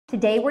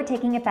Today we're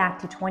taking it back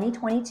to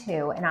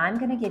 2022 and I'm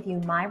going to give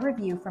you my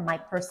review from my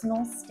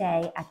personal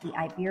stay at the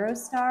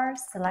Iberostar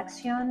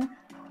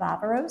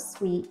Bavaro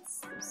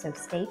Suites, so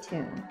stay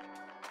tuned.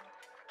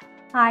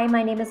 Hi,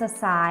 my name is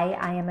Asai.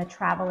 I am a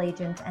travel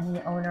agent and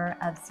the owner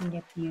of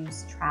Scenic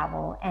Views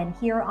Travel, and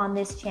here on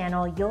this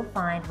channel you'll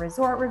find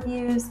resort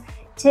reviews,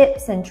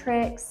 tips and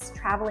tricks,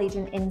 travel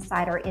agent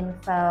insider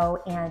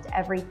info, and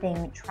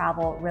everything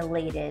travel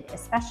related,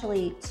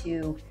 especially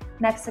to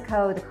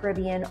Mexico, the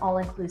Caribbean,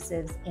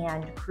 all-inclusives,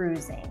 and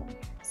cruising.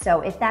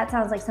 So if that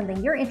sounds like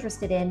something you're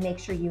interested in, make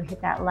sure you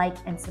hit that like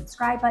and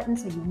subscribe button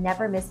so you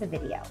never miss a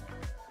video.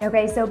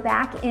 Okay, so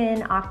back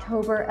in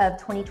October of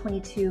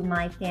 2022,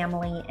 my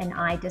family and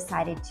I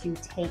decided to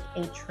take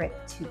a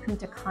trip to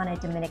Punta Cana,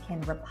 Dominican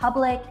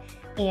Republic,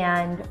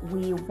 and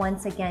we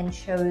once again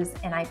chose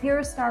an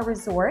Iberostar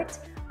resort.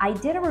 I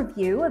did a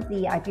review of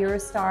the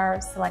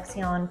Iberostar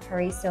Selección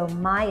Paraíso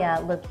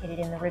Maya located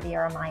in the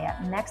Riviera Maya,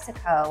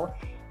 Mexico,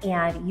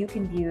 and you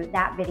can view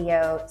that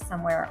video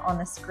somewhere on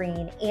the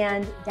screen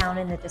and down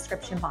in the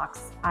description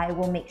box. I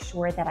will make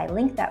sure that I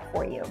link that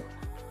for you.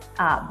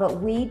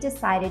 But we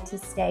decided to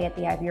stay at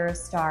the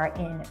Iberostar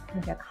in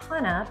Punta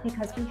Cana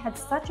because we had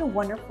such a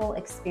wonderful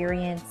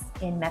experience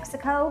in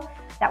Mexico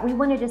that we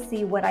wanted to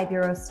see what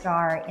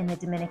Iberostar in the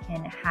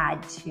Dominican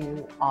had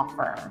to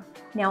offer.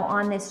 Now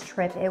on this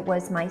trip, it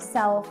was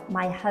myself,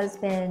 my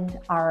husband,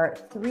 our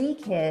 3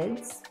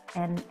 kids,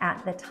 and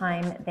at the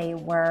time they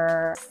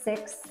were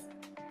 6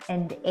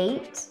 and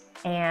 8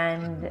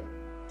 and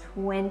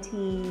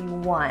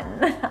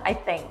 21, I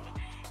think.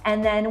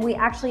 And then we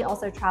actually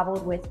also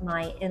traveled with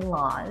my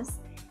in-laws.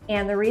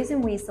 And the reason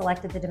we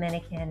selected the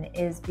Dominican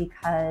is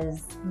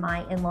because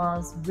my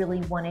in-laws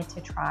really wanted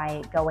to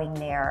try going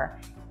there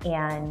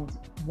and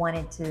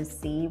wanted to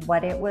see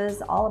what it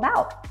was all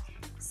about.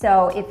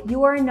 So if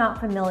you are not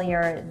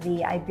familiar, the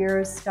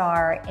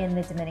Iberostar in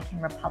the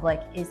Dominican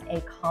Republic is a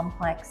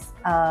complex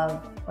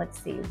of,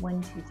 let's see,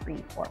 1, 2,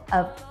 3, 4,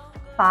 of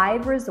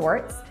 5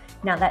 resorts.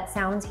 Now that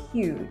sounds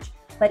huge,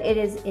 but it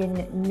is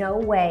in no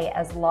way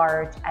as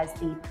large as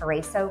the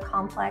Paraíso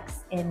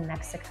complex in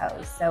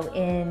Mexico. So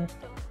in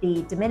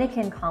the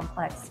Dominican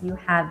complex, you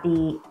have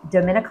the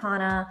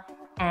Dominicana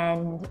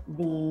and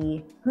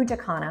the Punta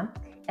Cana,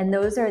 and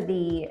those are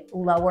the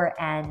lower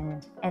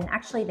end. And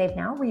actually they've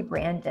now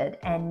rebranded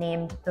and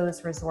named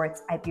those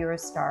resorts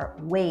Iberostar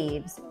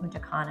Waves Punta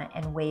Cana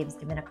and Waves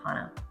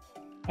Dominicana.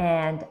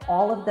 And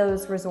all of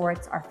those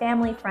resorts are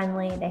family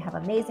friendly. They have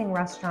amazing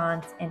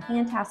restaurants and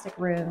fantastic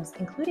rooms,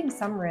 including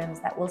some rooms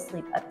that will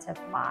sleep up to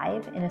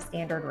 5 in a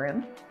standard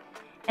room.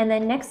 And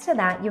then next to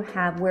that, you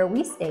have where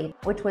we stayed,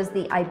 which was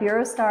the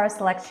Iberostar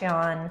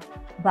Selección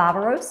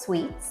Bavaro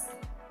Suites.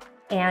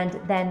 And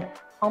then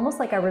almost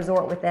like a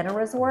resort within a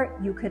resort,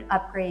 you could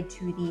upgrade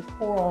to the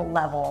coral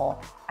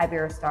level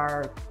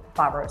Iberostar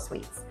Bavaro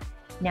Suites.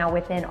 Now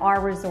within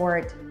our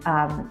resort,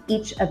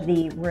 each of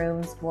the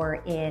rooms were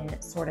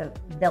in sort of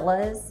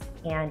villas,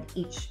 and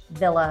each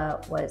villa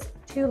was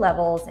 2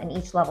 levels and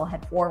each level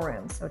had 4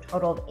 rooms, so a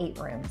total of 8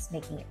 rooms,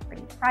 making it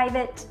pretty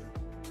private.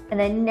 And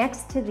then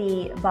next to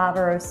the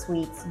Bavaro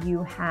Suites,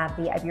 you have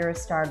the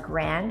Iberostar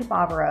Grand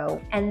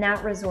Bavaro, and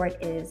that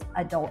resort is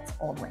adults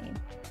only.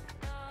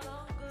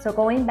 So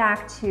going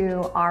back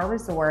to our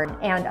resort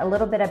and a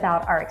little bit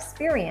about our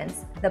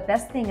experience, the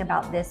best thing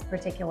about this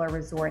particular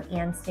resort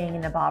and staying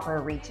in the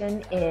Bavaro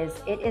region is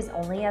it is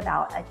only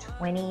about a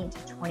 20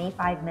 to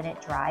 25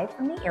 minute drive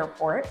from the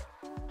airport.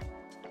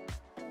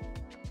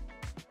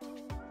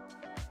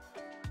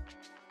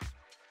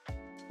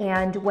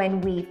 And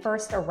when we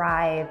first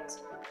arrived,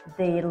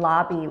 the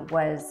lobby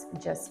was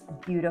just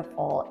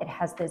beautiful. It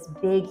has this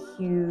big,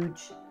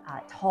 huge,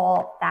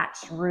 tall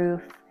thatched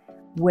roof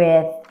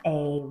with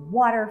a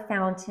water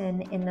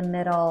fountain in the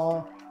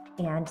middle,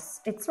 and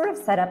it's sort of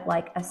set up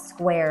like a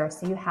square.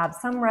 So you have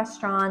some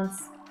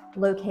restaurants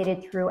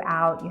located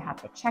throughout, you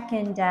have the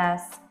check-in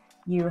desk,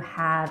 you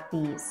have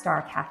the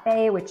Star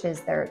Cafe, which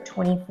is their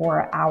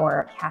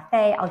 24-hour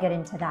cafe. I'll get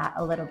into that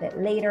a little bit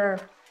later.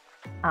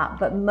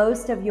 But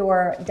most of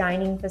your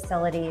dining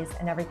facilities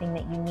and everything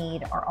that you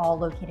need are all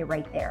located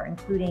right there,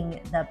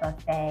 including the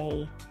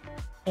buffet,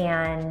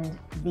 and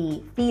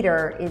the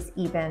theater is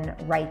even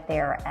right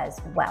there as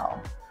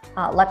well.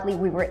 Luckily,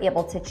 we were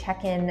able to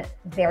check in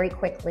very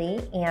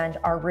quickly and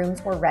our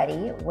rooms were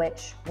ready,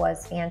 which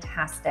was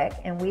fantastic.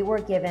 And we were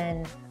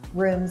given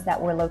rooms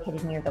that were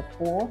located near the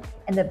pool.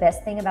 And the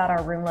best thing about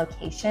our room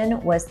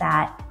location was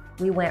that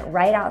we went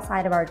right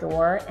outside of our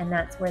door, and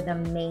that's where the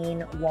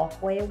main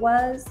walkway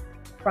was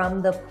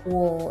from the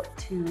pool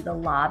to the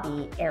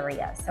lobby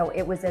area. So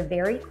it was a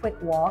very quick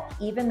walk,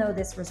 even though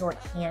this resort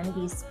can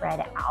be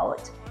spread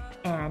out.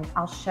 And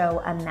I'll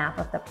show a map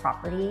of the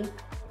property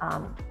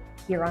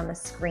here on the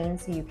screen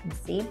so you can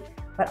see.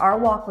 But our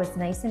walk was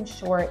nice and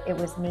short. It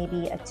was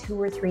maybe a 2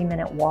 or 3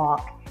 minute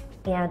walk.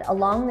 And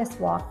along this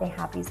walk, they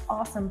have these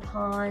awesome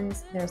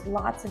ponds. There's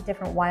lots of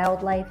different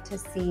wildlife to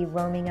see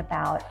roaming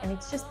about, and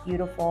it's just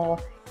beautiful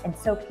and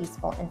so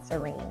peaceful and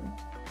serene.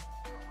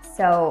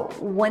 So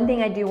one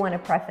thing I do want to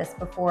preface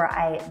before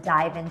I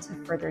dive into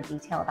further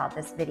detail about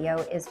this video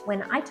is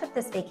when I took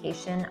this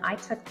vacation, I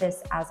took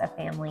this as a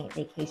family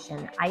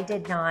vacation. I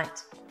did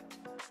not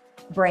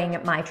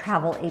bring my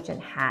travel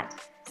agent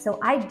hat. So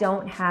I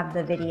don't have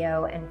the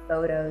video and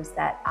photos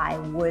that I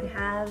would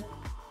have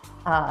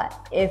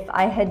if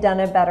I had done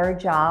a better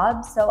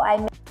job.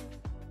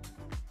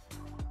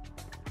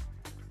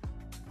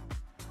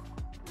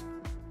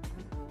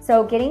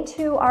 So getting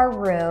to our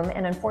room,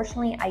 and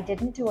unfortunately I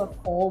didn't do a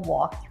full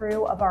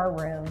walkthrough of our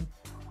room.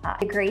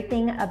 The great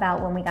thing about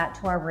when we got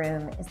to our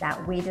room is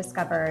that we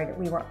discovered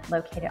we were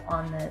located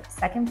on the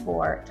second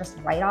floor, just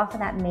right off of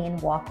that main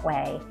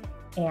walkway.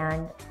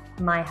 And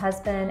my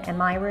husband and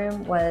my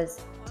room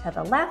was to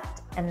the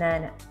left, and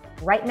then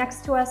right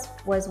next to us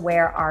was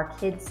where our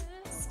kids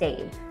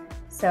stayed.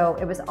 So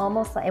it was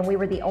almost like, and we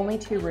were the only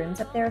two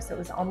rooms up there, so it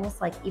was almost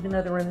like even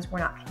though the rooms were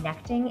not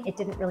connecting, it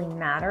didn't really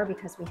matter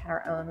because we had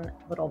our own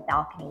little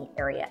balcony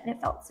area, and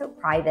it felt so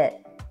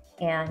private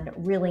and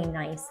really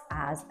nice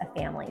as a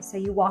family. So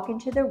you walk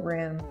into the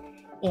room,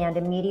 and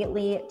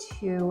immediately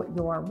to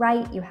your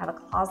right, you have a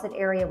closet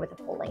area with a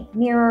full-length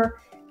mirror.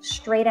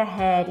 Straight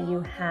ahead,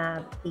 you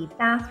have the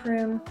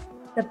bathroom.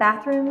 The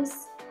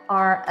bathrooms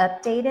are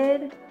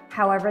updated,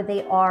 however,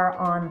 they are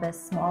on the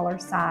smaller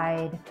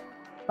side.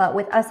 But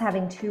with us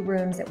having two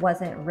rooms, it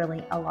wasn't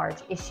really a large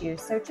issue.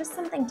 So just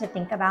something to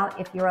think about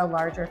if you're a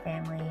larger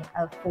family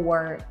of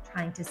 4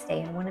 trying to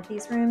stay in one of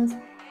these rooms,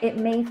 it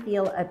may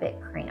feel a bit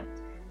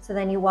cramped. So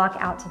then you walk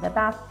out of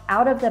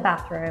the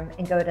bathroom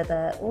and go to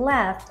the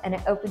left, and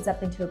it opens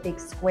up into a big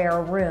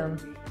square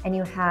room, and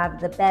you have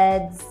the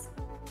beds.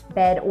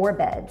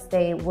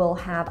 They will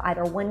have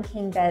either 1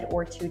 king bed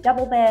or 2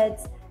 double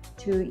beds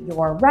to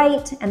your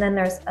right, and then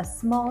there's a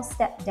small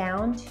step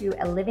down to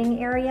a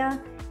living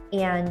area,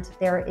 and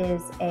there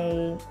is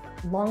a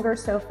longer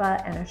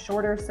sofa and a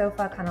shorter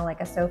sofa, kind of like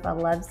a sofa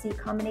love seat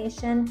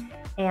combination.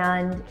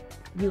 And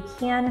you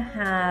can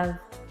have,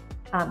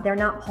 they're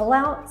not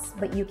pullouts,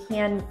 but you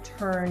can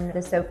turn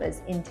the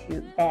sofas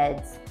into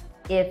beds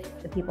if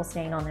the people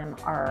staying on them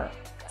are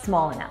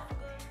small enough.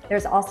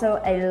 There's also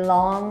a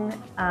long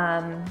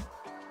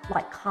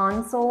like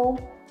console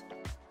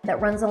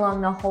that runs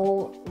along the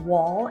whole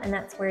wall, and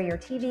that's where your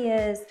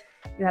TV is.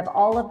 You have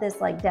all of this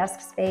like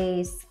desk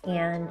space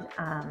and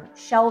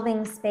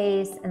shelving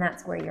space, and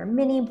that's where your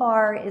mini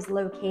bar is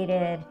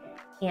located,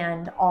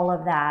 and all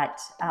of that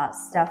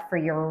stuff for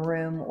your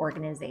room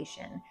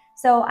organization.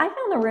 So I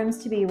found the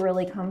rooms to be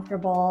really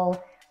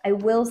comfortable. I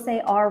will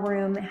say our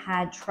room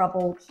had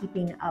trouble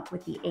keeping up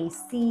with the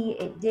AC.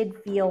 It did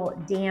feel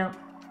damp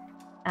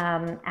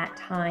at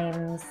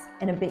times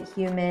and a bit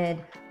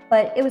humid,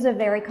 but it was a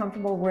very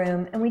comfortable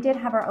room, and we did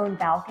have our own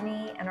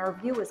balcony, and our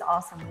view was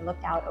awesome. We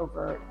looked out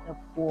over the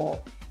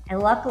pool, and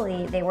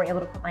luckily they were able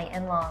to put my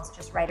in-laws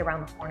just right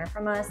around the corner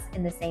from us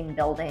in the same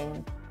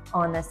building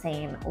on the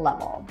same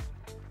level.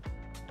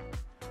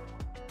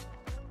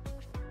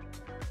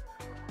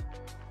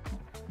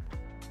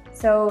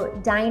 So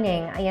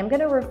dining, I am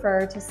going to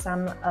refer to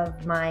some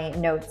of my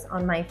notes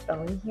on my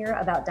phone here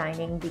about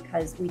dining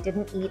because we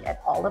didn't eat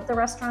at all of the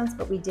restaurants,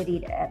 but we did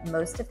eat at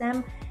most of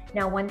them.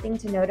 Now, one thing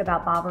to note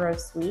about Bavaro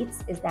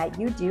Suites is that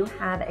you do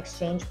have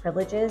exchange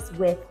privileges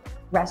with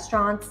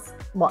restaurants,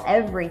 well,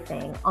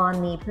 everything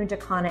on the Punta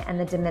Cana and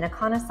the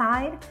Dominicana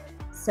side.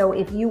 So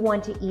if you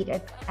want to eat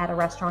at a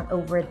restaurant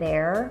over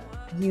there,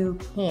 you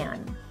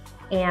can.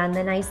 And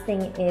the nice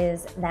thing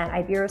is that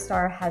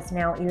Iberostar has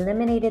now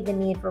eliminated the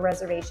need for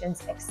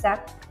reservations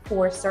except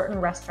for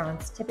certain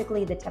restaurants,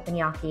 typically the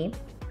teppanyaki.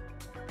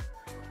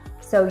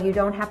 So you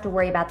don't have to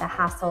worry about the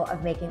hassle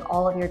of making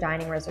all of your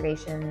dining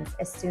reservations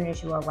as soon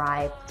as you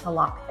arrive to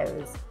lock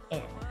those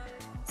in.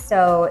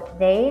 So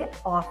they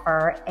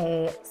offer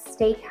a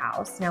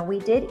steakhouse. Now we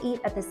did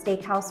eat at the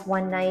steakhouse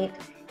one night,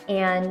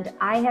 and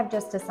I have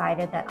just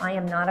decided that I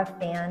am not a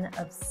fan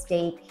of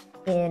steak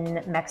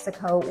in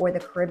Mexico or the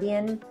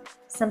Caribbean.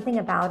 Something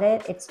about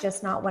it, it's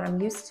just not what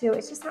I'm used to.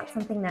 It's just not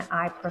something that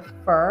I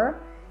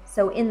prefer.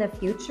 So in the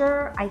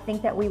future, I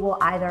think that we will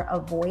either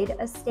avoid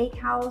a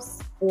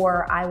steakhouse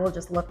or I will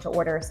just look to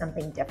order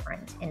something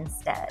different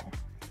instead.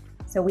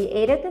 So we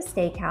ate at the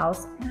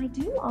steakhouse, and I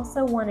do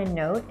also want to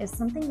note is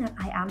something that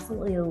I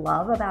absolutely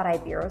love about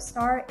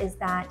Iberostar is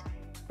that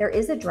there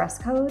is a dress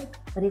code,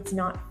 but it's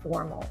not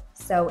formal.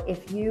 So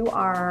if you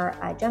are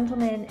a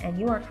gentleman and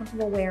you are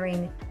comfortable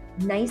wearing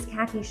nice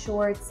khaki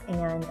shorts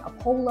and a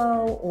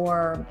polo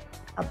or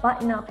a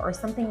button-up or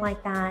something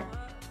like that,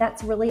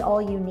 that's really all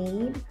you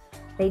need.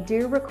 They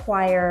do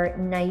require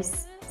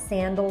nice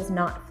sandals,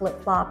 not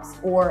flip-flops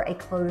or a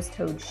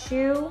closed-toed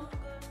shoe,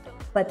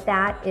 but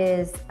that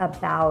is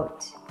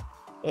about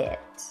it.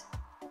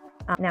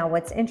 Now,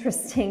 what's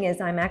interesting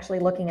is I'm actually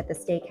looking at the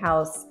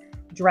steakhouse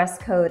dress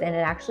code, and it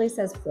actually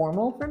says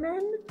formal for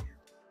men.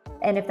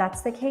 And if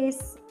that's the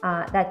case,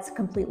 that's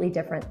completely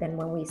different than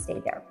when we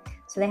stayed there.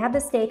 So they have the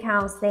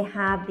steakhouse, they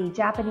have the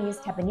Japanese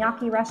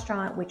teppanyaki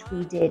restaurant, which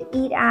we did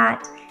eat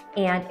at,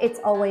 and it's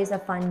always a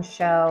fun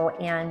show.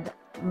 And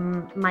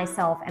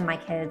myself and my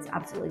kids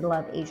absolutely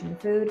love Asian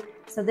food,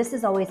 so this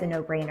is always a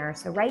no-brainer.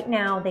 So right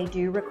now they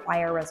do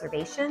require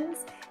reservations,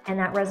 and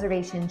that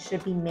reservation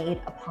should be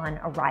made upon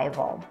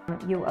arrival.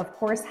 You of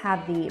course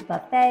have the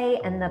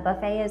buffet, and the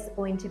buffet is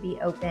going to be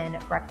open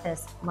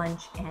breakfast,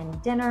 lunch,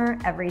 and dinner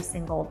every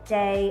single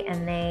day,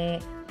 and they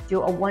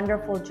do a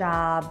wonderful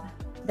job.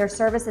 Their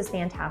service is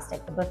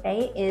fantastic. The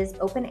buffet is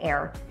open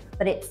air,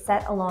 but it's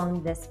set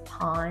along this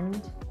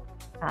pond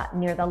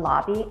near the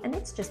lobby, and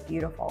it's just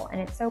beautiful,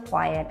 and it's so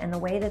quiet, and the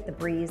way that the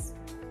breeze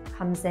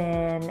comes in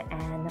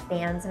and the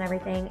fans and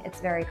everything, it's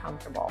very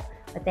comfortable.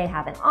 But they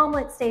have an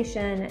omelet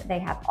station, they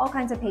have all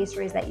kinds of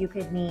pastries that you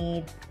could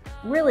need,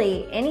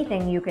 really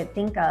anything you could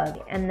think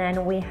of. And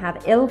then we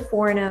have Il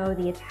Forno,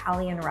 the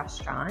Italian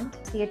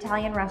restaurant. The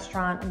Italian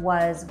restaurant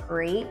was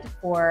great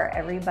for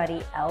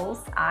everybody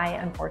else. I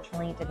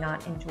unfortunately did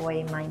not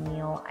enjoy my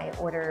meal. I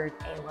ordered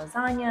a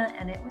lasagna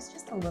and it was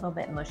just a little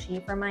bit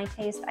mushy for my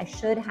taste. I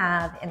should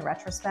have, in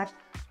retrospect,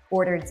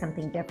 ordered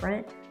something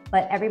different,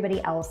 but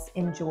everybody else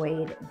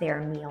enjoyed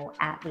their meal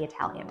at the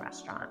Italian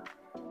restaurant.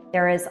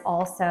 There is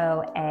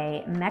also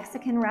a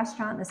Mexican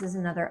restaurant. This is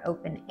another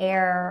open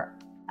air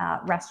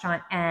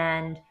restaurant,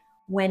 and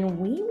when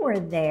we were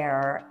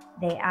there,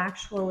 they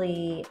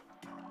actually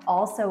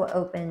also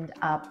opened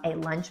up a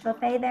lunch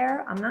buffet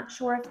there. I'm not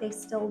sure if they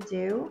still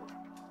do,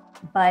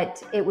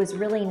 but it was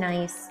really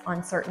nice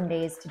on certain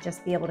days to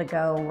just be able to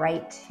go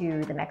right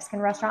to the Mexican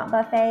restaurant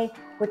buffet,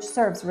 which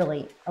serves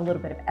really a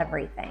little bit of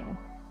everything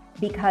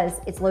because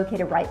it's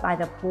located right by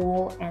the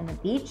pool and the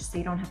beach, so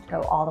you don't have to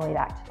go all the way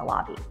back to the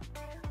lobby.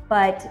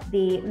 But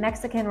the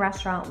Mexican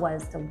restaurant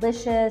was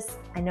delicious.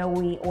 I know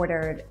we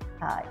ordered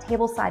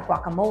tableside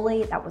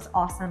guacamole. That was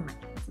awesome. My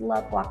kids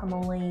love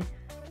guacamole.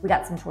 We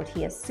got some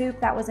tortilla soup.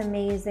 That was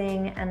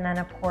amazing. And then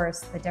of course,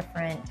 the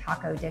different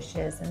taco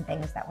dishes and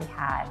things that we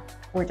had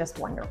were just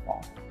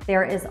wonderful.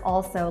 There is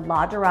also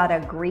La Dorada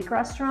Greek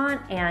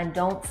restaurant, and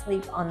don't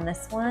sleep on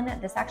this one.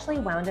 This actually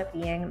wound up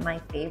being my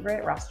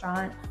favorite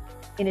restaurant,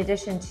 in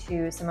addition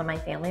to some of my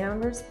family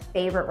members'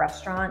 favorite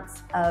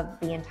restaurants of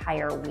the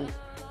entire week.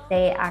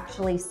 They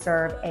actually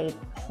serve a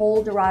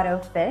whole Dorado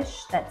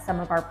fish that some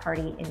of our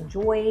party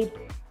enjoyed.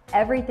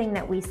 Everything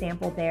that we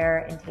sampled there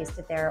and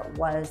tasted there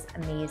was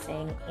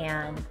amazing,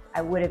 and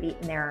I would have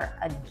eaten there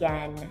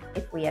again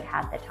if we had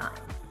had the time.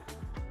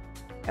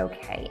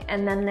 Okay,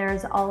 and then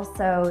there's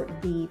also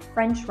the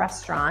French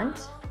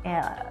restaurant,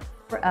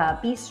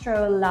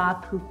 Bistro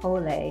La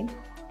Coupole,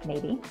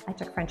 maybe. I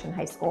took French in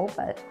high school,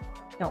 but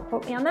don't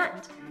quote me on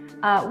that.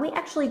 We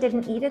actually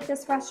didn't eat at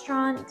this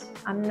restaurant.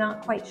 I'm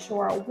not quite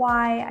sure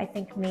why. I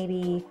think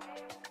maybe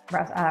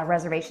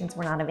reservations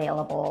were not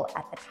available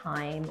at the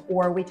time,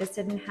 or we just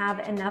didn't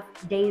have enough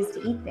days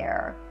to eat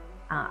there.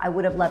 I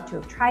would have loved to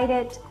have tried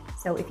it.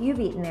 So if you've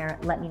eaten there,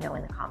 let me know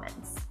in the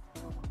comments.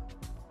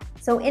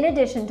 So in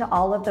addition to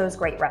all of those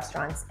great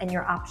restaurants and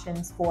your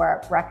options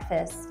for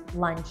breakfast,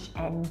 lunch,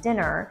 and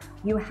dinner,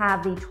 you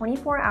have the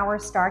 24-hour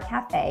Star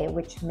Cafe,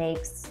 which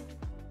makes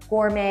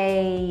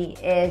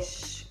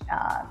gourmet-ish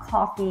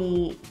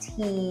coffee,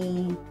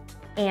 tea,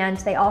 and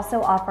they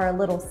also offer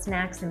little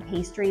snacks and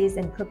pastries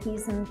and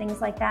cookies and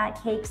things like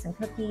that, cakes and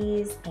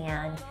cookies,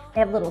 and they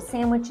have little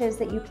sandwiches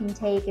that you can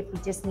take if you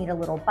just need a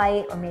little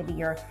bite, or maybe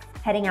you're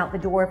heading out the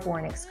door for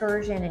an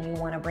excursion and you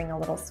want to bring a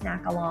little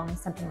snack along,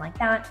 something like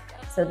that.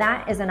 So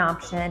that is an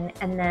option.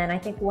 And then I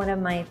think one of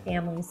my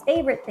family's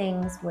favorite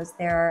things was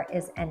there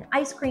is an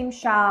ice cream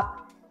shop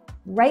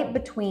right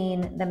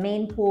between the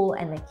main pool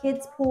and the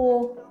kids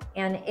pool,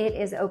 and it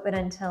is open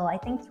until I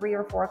think 3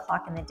 or 4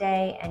 o'clock in the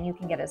day, and you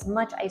can get as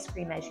much ice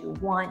cream as you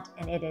want,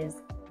 and it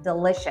is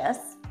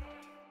delicious.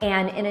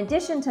 And in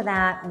addition to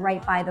that,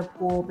 right by the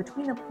pool,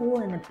 between the pool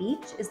and the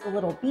beach, is the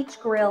little beach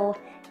grill,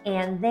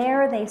 and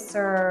there they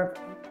serve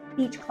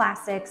beach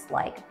classics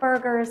like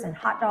burgers and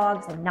hot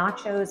dogs and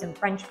nachos and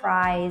French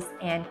fries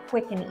and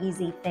quick and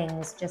easy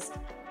things. Just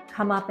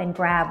come up and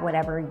grab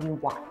whatever you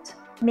want.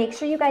 Make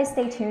sure you guys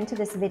stay tuned to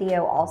this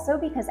video also,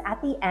 because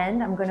at the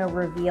end, I'm going to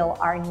reveal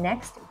our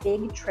next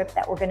big trip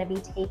that we're going to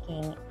be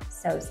taking.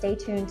 So stay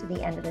tuned to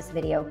the end of this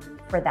video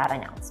for that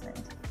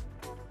announcement.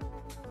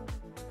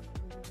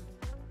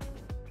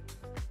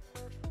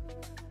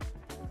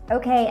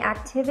 Okay,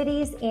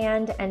 activities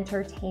and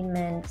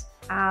entertainment.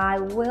 I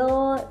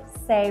will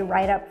say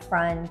right up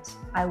front,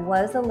 I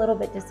was a little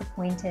bit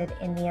disappointed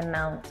in the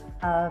amount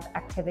of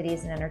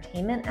activities and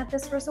entertainment at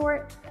this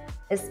resort,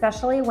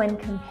 especially when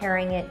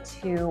comparing it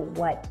to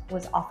what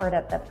was offered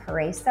at the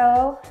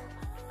Paraiso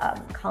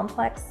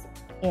complex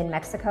in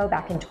Mexico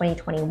back in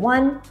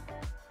 2021.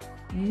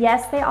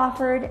 Yes, they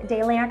offered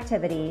daily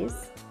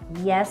activities.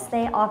 Yes,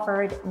 they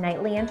offered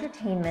nightly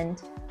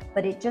entertainment,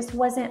 but it just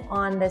wasn't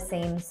on the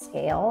same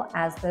scale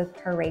as the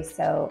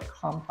Paraiso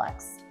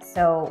complex.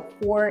 So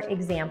for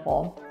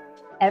example,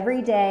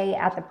 every day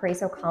at the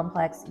Paraiso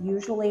complex,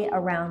 usually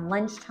around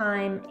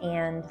lunchtime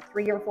and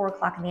 3 or 4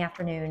 o'clock in the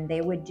afternoon,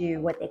 they would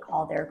do what they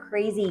call their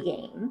crazy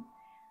game,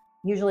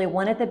 usually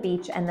one at the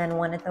beach and then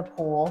one at the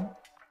pool.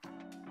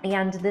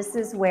 And this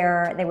is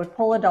where they would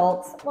pull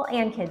adults, well,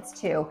 and kids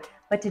too,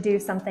 but to do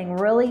something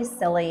really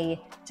silly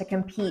to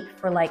compete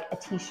for like a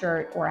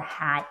t-shirt or a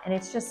hat, and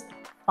it's just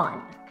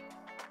fun.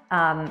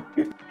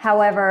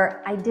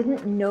 However, I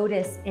didn't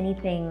notice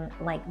anything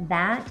like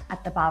that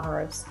at the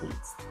Bavaro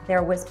Suites.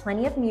 There was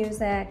plenty of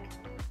music.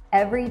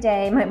 Every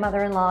day, my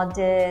mother-in-law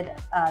did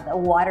the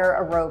water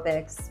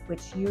aerobics,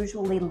 which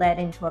usually led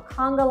into a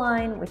conga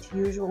line, which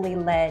usually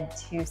led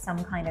to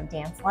some kind of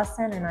dance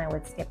lesson, and I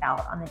would skip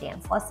out on the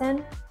dance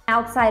lesson.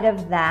 Outside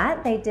of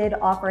that, they did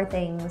offer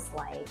things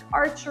like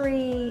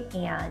archery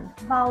and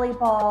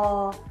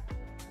volleyball,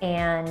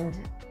 and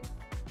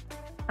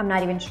I'm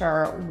not even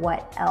sure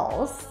what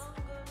else.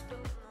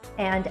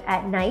 And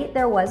at night,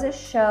 there was a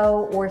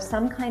show or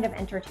some kind of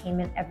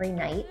entertainment every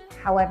night.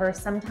 However,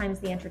 sometimes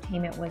the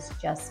entertainment was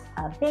just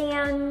a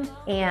band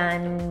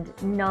and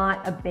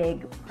not a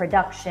big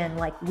production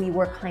like we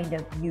were kind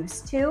of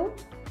used to.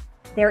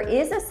 There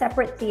is a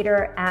separate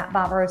theater at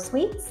Bavaro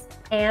Suites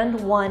and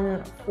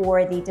one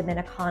for the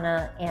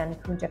Dominicana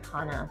and Punta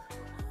Cana.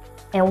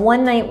 And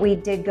one night we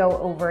did go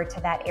over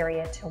to that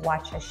area to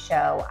watch a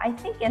show. I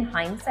think in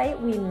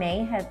hindsight, we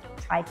may have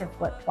tried to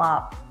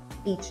flip-flop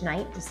each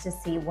night just to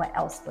see what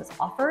else was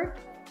offered.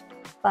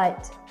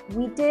 But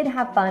we did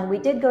have fun. We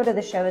did go to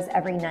the shows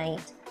every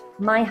night.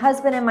 My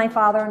husband and my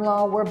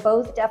father-in-law were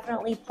both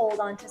definitely pulled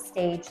onto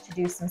stage to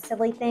do some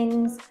silly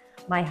things.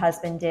 My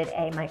husband did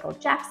a Michael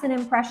Jackson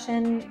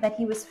impression that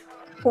he was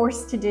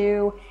forced to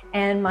do,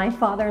 and my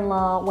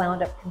father-in-law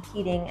wound up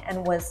competing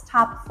and was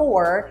top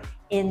 4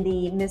 in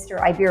the Mr.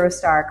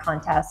 Iberostar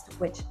contest,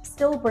 which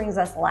still brings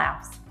us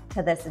laughs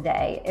to this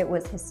day. It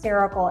was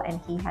hysterical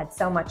and he had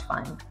so much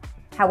fun.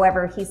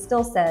 However, he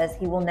still says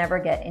he will never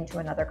get into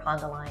another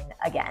conga line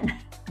again.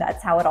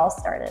 That's how it all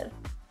started.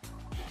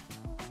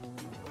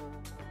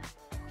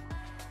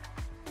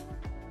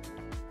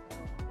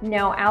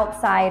 Now,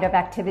 outside of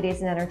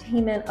activities and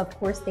entertainment, of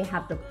course, they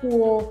have the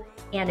pool,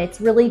 and it's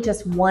really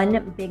just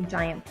one big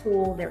giant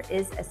pool. There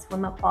is a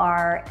swim-up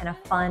bar and a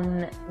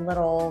fun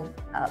little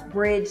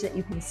bridge that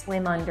you can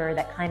swim under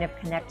that kind of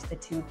connects the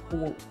two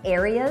pool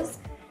areas.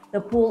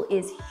 The pool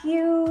is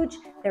huge.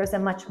 There's a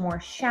much more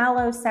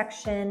shallow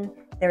section.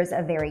 There's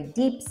a very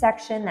deep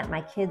section that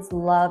my kids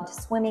loved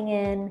swimming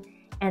in.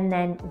 And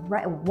then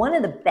one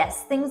of the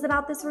best things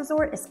about this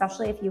resort,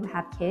 especially if you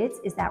have kids,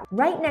 is that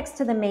right next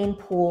to the main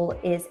pool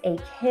is a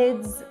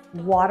kids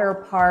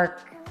water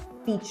park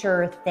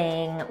feature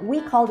thing.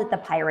 We called it the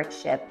pirate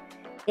ship.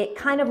 It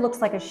kind of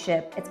looks like a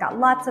ship. It's got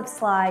lots of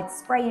slides,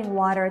 spraying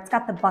water. It's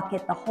got the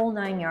bucket, the whole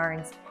 9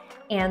 yards.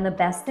 And the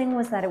best thing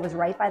was that it was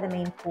right by the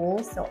main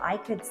pool, so I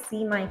could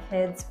see my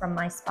kids from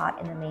my spot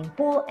in the main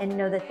pool and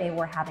know that they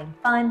were having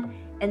fun,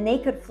 and they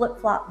could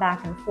flip-flop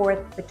back and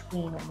forth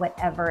between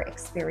whatever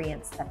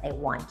experience that they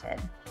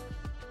wanted.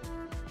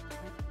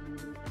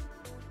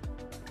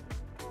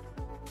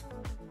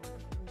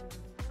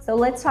 So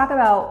let's talk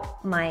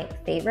about my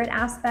favorite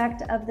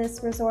aspect of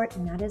this resort,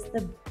 and that is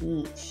the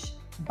beach.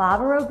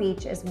 Bavaro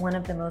Beach is one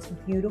of the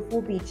most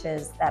beautiful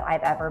beaches that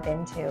I've ever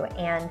been to,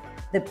 and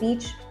the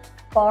beach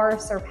far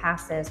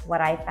surpasses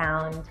what I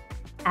found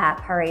at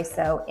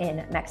Paraiso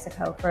in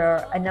Mexico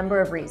for a number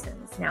of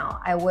reasons.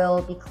 Now, I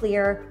will be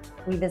clear,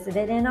 we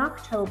visited in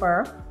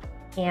October,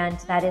 and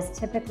that is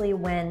typically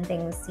when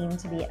things seem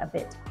to be a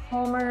bit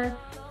calmer,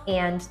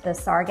 and the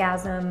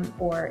sargassum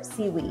or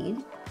seaweed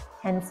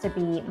tends to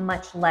be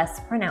much less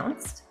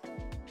pronounced.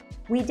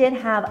 We did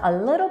have a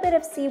little bit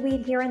of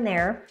seaweed here and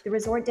there. The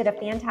resort did a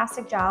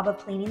fantastic job of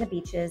cleaning the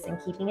beaches and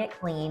keeping it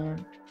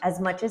clean as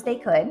much as they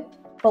could.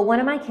 But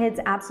one of my kids'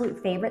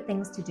 absolute favorite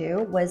things to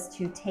do was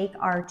to take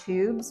our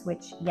tubes,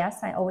 which, yes,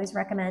 I always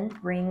recommend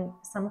bring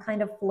some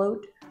kind of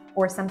float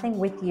or something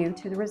with you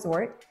to the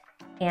resort.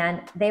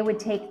 And they would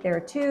take their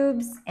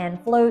tubes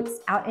and floats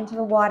out into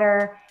the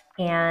water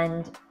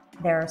and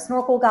their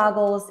snorkel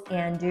goggles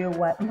and do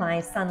what my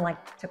son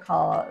liked to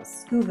call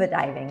scuba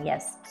diving.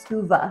 Yes,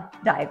 scuba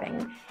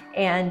diving.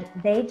 And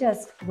they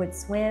just would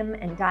swim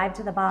and dive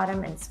to the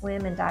bottom and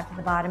swim and dive to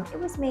the bottom. It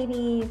was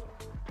maybe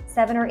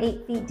 7 or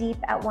 8 feet deep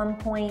at one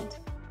point.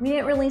 We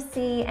didn't really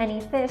see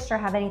any fish or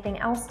have anything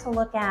else to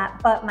look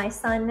at, but my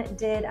son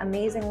did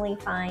amazingly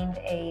find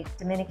a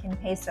Dominican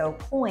peso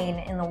coin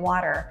in the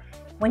water.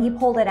 When he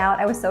pulled it out,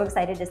 I was so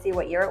excited to see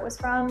what year it was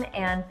from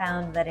and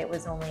found that it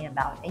was only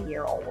about a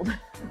year old.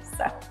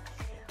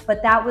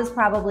 But that was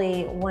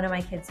probably one of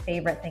my kids'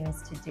 favorite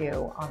things to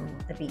do on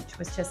the beach,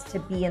 was just to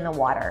be in the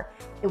water.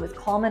 It was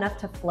calm enough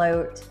to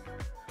float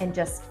and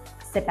just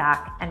sit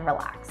back and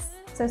relax.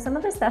 So some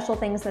of the special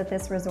things that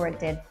this resort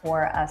did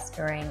for us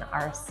during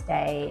our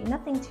stay,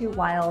 nothing too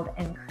wild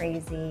and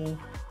crazy,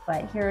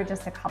 but here are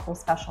just a couple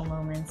special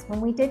moments. When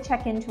we did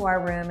check into our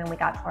room and we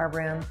got to our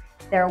room,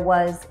 there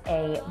was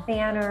a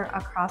banner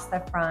across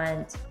the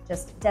front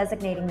just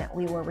designating that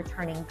we were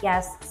returning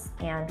guests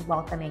and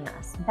welcoming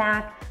us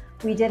back.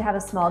 We did have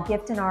a small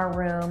gift in our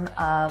room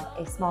of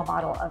a small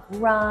bottle of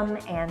rum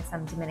and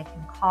some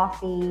Dominican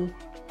coffee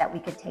that we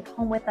could take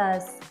home with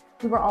us.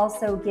 We were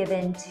also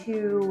given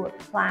 2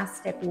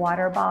 plastic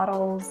water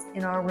bottles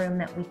in our room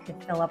that we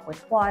could fill up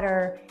with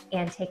water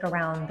and take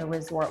around the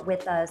resort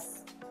with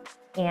us.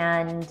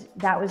 And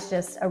that was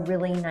just a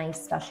really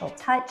nice special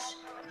touch.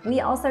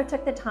 We also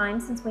took the time,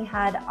 since we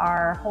had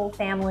our whole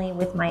family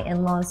with my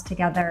in-laws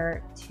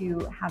together, to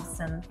have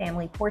some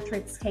family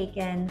portraits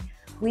taken.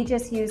 We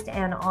just used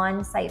an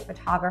on-site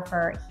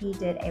photographer. He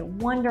did a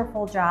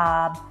wonderful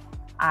job,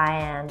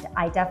 and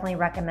I definitely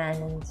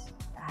recommend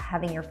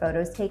having your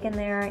photos taken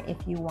there if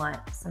you want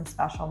some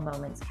special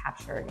moments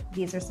captured.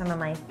 These are some of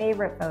my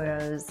favorite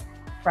photos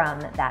from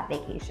that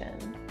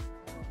vacation.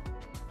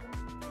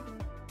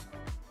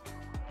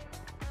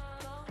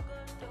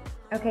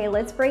 Okay,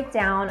 let's break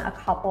down a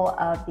couple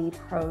of the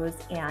pros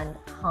and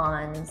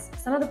cons.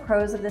 Some of the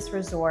pros of this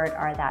resort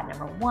are that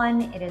number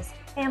one, it is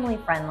family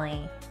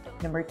friendly.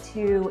 Number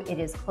two, it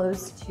is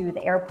close to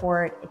the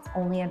airport. It's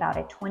only about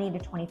a 20 to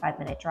 25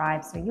 minute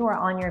drive, so you are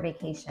on your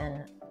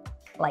vacation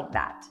like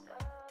that.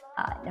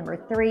 Number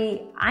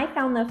three, I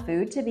found the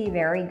food to be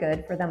very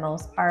good for the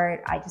most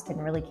part. I just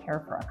didn't really care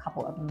for a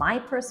couple of my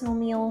personal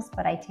meals,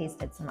 but I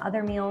tasted some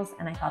other meals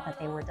and I thought that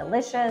they were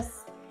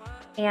delicious.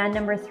 And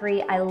number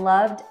three, I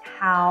loved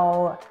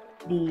how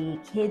the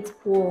kids'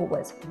 pool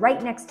was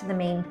right next to the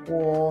main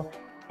pool.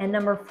 And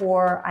number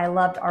four, I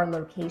loved our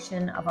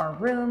location of our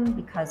room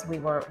because we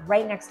were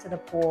right next to the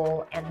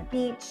pool and the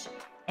beach,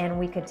 and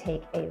we could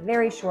take a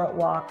very short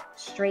walk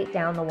straight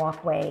down the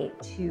walkway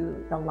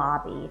to the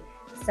lobby.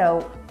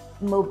 So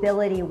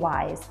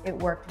mobility-wise, it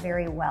worked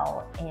very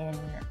well in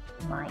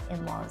my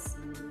in-laws'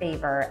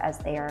 favor as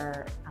they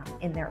are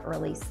in their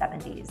early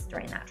 70s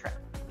during that trip.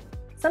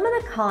 Some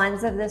of the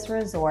cons of this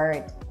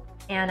resort,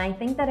 and I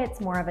think that it's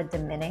more of a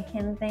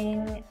Dominican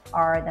thing,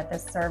 are that the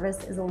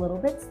service is a little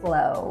bit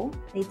slow.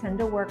 They tend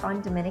to work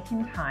on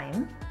Dominican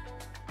time.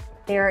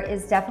 There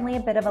is definitely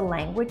a bit of a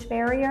language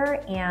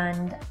barrier,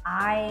 and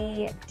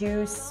I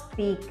do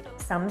speak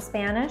some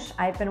Spanish.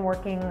 I've been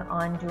working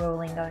on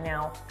Duolingo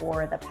now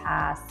for the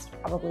past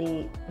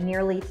probably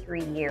nearly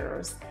 3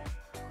 years.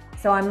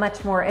 So I'm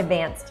much more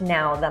advanced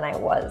now than I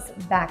was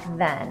back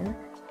then.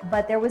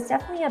 But there was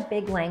definitely a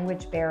big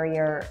language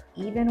barrier,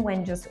 even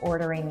when just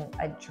ordering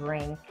a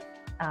drink.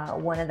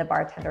 One of the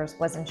bartenders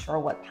wasn't sure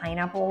what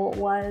pineapple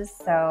was,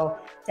 so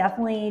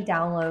definitely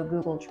download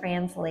Google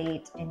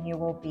Translate and you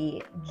will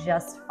be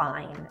just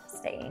fine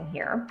staying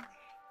here.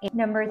 And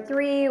number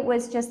three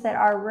was just that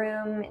our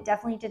room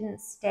definitely didn't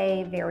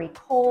stay very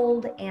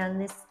cold, and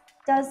this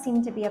does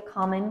seem to be a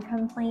common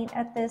complaint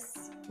at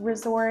this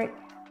resort,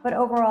 but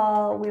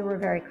overall we were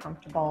very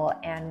comfortable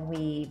and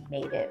we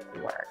made it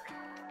work.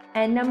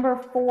 And number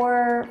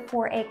four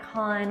for a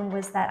con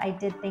was that I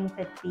did think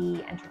that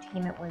the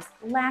entertainment was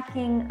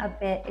lacking a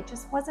bit. It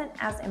just wasn't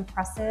as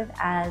impressive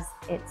as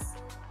its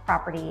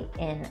property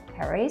in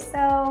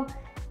Paraíso,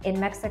 in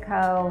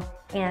Mexico,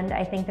 and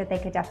I think that they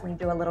could definitely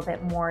do a little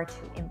bit more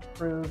to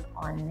improve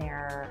on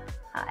their,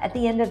 at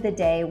the end of the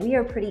day, we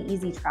are pretty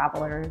easy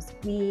travelers.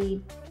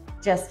 We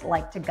just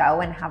like to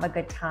go and have a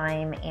good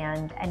time,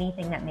 and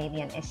anything that may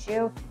be an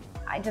issue,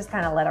 I just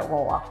kind of let it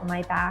roll off of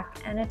my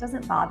back and it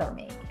doesn't bother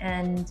me.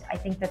 And I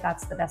think that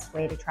that's the best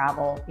way to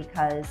travel,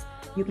 because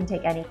you can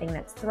take anything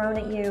that's thrown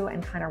at you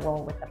and kind of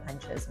roll with the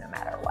punches no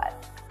matter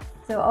what.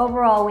 So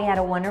overall, we had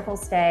a wonderful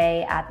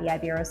stay at the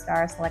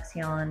Iberostar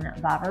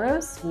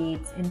Bavaro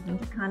Suites in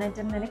Punta Cana,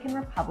 Dominican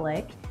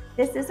Republic.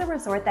 This is a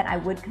resort that I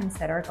would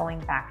consider going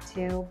back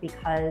to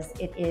because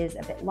it is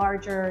a bit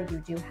larger. You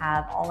do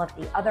have all of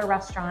the other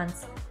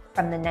restaurants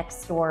from the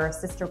next door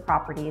sister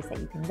properties that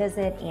you can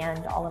visit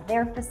and all of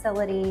their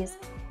facilities.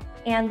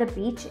 And the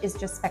beach is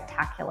just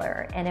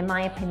spectacular. And in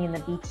my opinion, the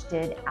beach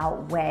did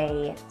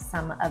outweigh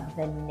some of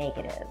the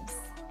negatives.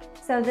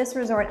 So this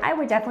resort, I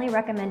would definitely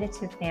recommend it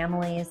to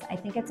families. I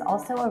think it's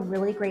also a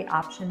really great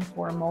option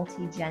for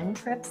multi-gen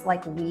trips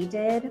like we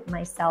did,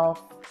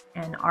 myself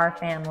and our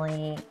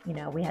family. You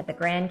know, we had the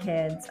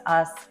grandkids,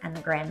 us, and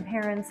the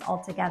grandparents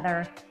all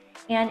together.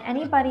 And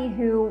anybody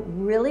who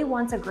really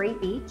wants a great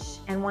beach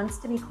and wants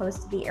to be close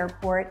to the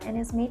airport and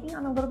is maybe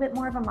on a little bit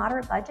more of a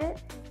moderate budget,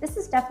 this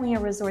is definitely a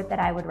resort that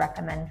I would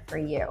recommend for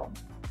you.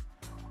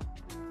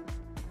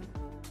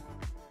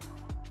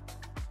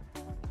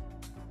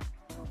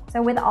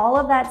 So with all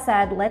of that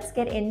said, let's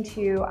get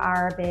into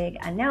our big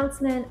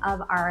announcement of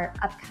our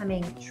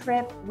upcoming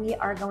trip. We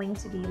are going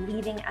to be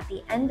leaving at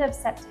the end of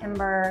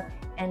September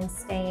and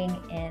staying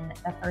in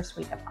the first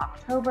week of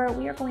October.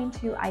 We are going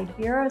to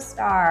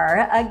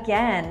Iberostar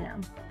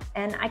again.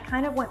 And I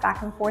kind of went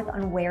back and forth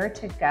on where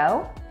to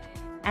go.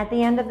 At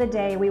the end of the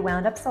day, we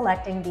wound up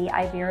selecting the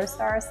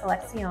Iberostar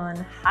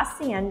Selección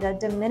Hacienda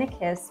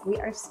Dominicus. We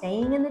are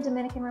staying in the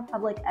Dominican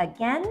Republic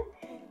again.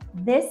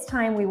 This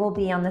time we will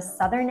be on the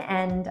southern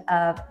end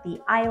of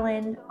the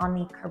island on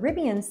the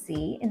Caribbean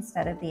Sea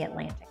instead of the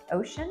Atlantic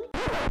Ocean.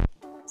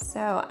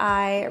 So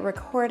I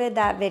recorded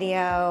that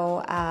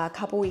video a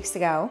couple weeks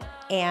ago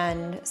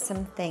and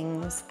some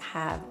things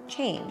have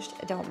changed.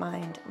 Don't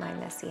mind my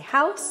messy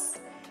house,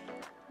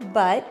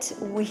 but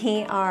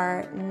we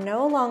are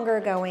no longer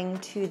going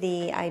to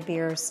the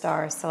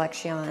Iberostar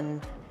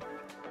Selección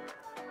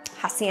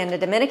Hacienda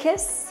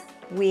Dominicus.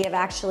 We have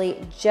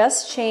actually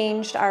just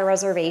changed our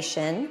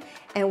reservation,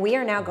 And we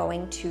are now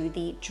going to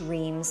the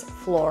Dreams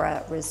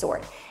Flora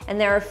Resort. And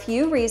there are a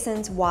few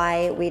reasons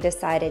why we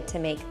decided to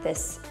make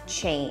this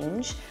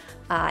change.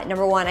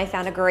 Number one, I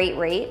found a great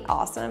rate.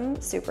 Awesome,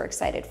 super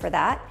excited for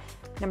that.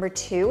 Number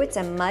two, it's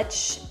a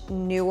much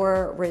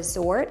newer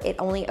resort. It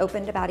only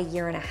opened about 1.5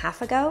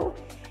 years ago.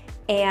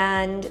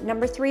 And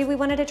number three, we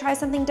wanted to try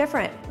something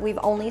different. We've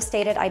only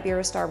stayed at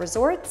Iberostar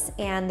resorts,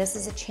 and this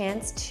is a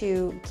chance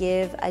to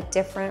give a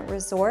different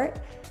resort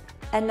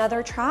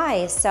another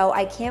try. So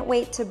I can't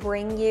wait to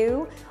bring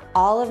you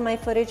all of my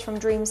footage from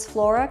Dreams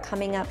Flora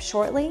coming up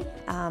shortly.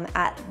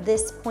 At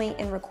this point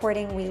in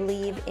recording, we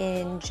leave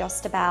in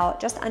just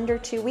under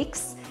 2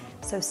 weeks.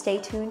 So stay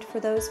tuned for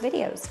those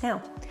videos.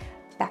 Now,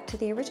 back to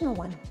the original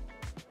one.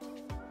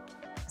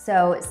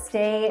 So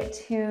stay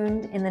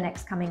tuned in the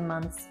next coming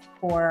months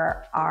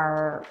for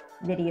our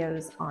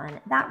videos on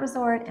that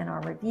resort and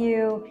our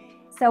review.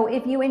 So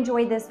if you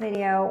enjoyed this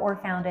video or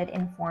found it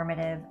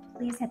informative,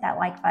 please hit that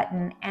like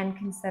button and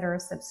consider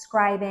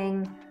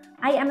subscribing.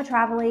 I am a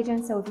travel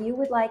agent, so if you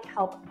would like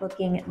help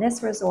booking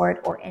this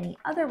resort or any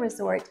other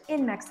resort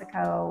in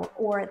Mexico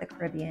or the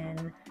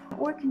Caribbean,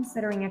 or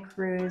considering a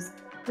cruise,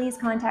 please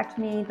contact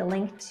me. The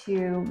link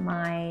to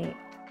my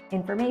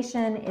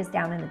information is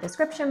down in the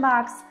description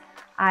box.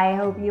 I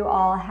hope you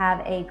all have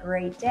a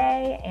great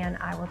day, and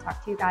I will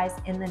talk to you guys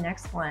in the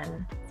next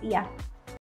one. See ya.